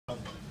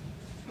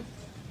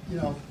you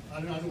know, I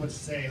don't know what to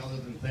say other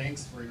than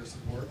thanks for your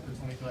support for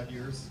 25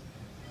 years.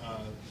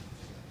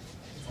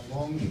 It's a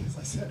long, as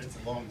I said, it's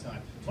a long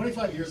time.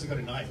 25 years ago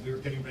tonight, we were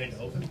getting ready to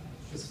open,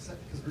 because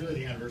really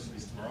the anniversary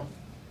is tomorrow.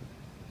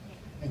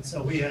 And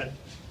so it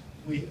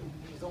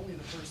was only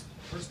the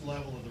first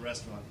level of the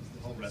restaurant, it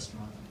was the whole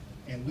restaurant.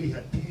 And we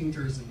had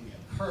painters and we had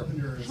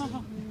carpenters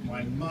and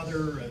my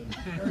mother and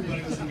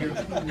everybody was in here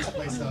putting this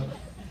place up.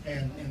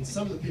 And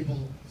some people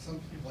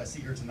I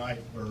see here tonight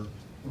were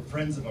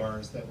friends of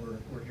ours that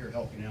were here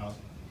helping out.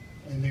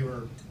 And they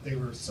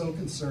were so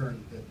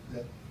concerned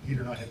that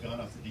Peter and I had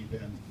gone off the deep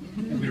end.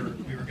 And we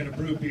were going to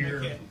brew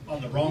beer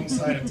on the wrong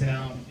side of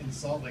town in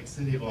Salt Lake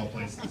City of all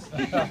places.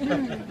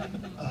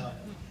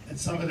 And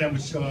some of them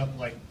would show up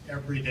like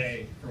every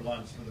day for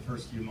lunch for the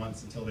first few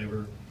months until they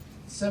were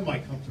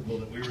semi-comfortable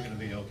that we were going to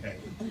be okay.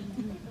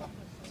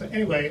 So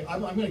anyway,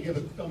 I'm going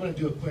to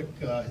do a quick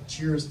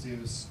cheers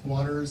to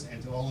squatters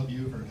and to all of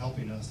you for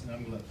helping us, and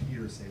I'm going to let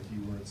Peter say a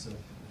few words. So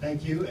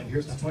thank you, and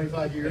here's to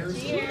 25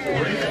 years.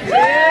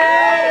 Cheers.